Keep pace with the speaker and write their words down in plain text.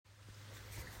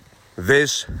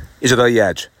This is The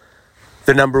Edge.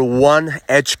 The number one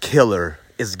edge killer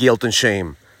is guilt and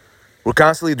shame. We're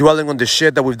constantly dwelling on the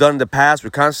shit that we've done in the past. We're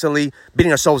constantly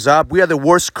beating ourselves up. We are the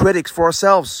worst critics for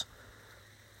ourselves.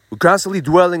 We're constantly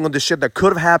dwelling on the shit that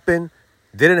could have happened,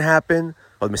 didn't happen,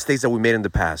 or the mistakes that we made in the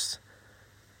past.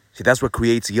 See, that's what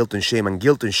creates guilt and shame. And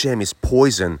guilt and shame is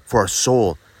poison for our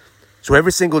soul. So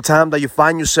every single time that you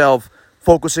find yourself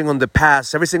focusing on the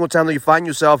past, every single time that you find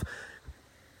yourself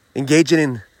engaging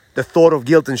in the thought of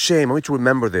guilt and shame, I want you to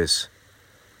remember this.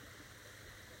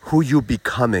 Who you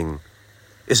becoming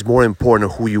is more important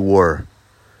than who you were.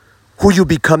 Who you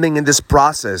becoming in this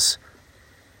process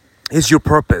is your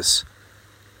purpose.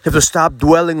 You have to stop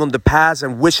dwelling on the past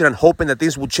and wishing and hoping that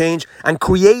things will change and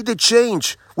create the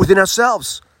change within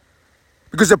ourselves.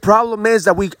 Because the problem is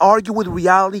that we argue with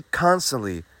reality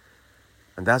constantly.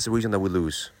 And that's the reason that we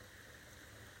lose.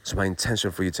 So my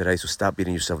intention for you today is to stop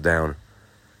beating yourself down.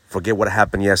 Forget what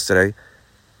happened yesterday.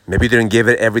 Maybe you didn't give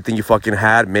it everything you fucking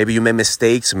had. Maybe you made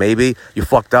mistakes. Maybe you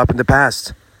fucked up in the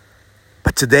past.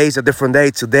 But today is a different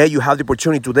day. Today you have the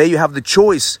opportunity. Today you have the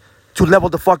choice to level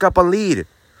the fuck up and lead.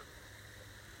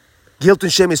 Guilt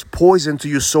and shame is poison to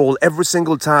your soul every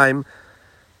single time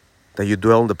that you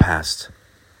dwell on the past.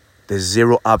 There's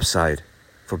zero upside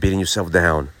for beating yourself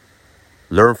down.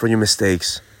 Learn from your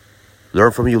mistakes.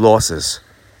 Learn from your losses.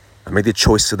 And make the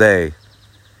choice today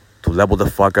to level the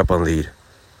fuck up and lead.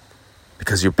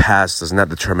 Because your past does not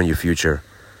determine your future.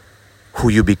 Who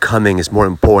you're becoming is more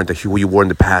important than who you were in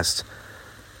the past.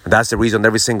 And that's the reason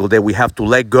every single day we have to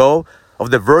let go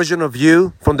of the version of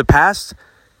you from the past.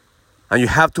 And you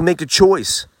have to make a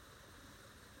choice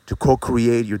to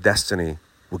co-create your destiny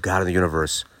with God in the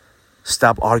universe.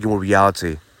 Stop arguing with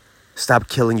reality. Stop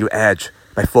killing your edge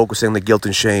by focusing on the guilt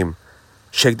and shame.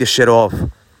 Shake this shit off.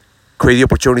 Create the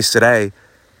opportunities today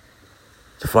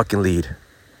to fucking lead.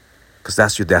 Because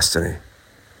that's your destiny.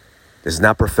 It's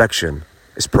not perfection.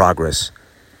 It's progress.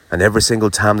 And every single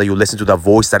time that you listen to that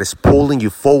voice that is pulling you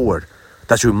forward,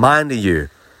 that's reminding you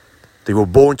that you were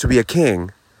born to be a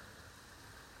king,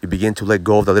 you begin to let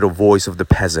go of the little voice of the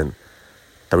peasant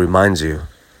that reminds you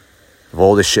of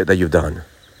all the shit that you've done.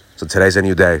 So today's a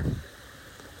new day.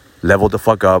 Level the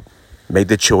fuck up, make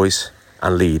the choice,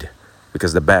 and lead.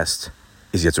 Because the best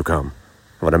is yet to come.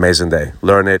 Have an amazing day.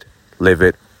 Learn it, live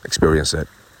it, experience it.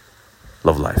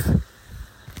 Love life.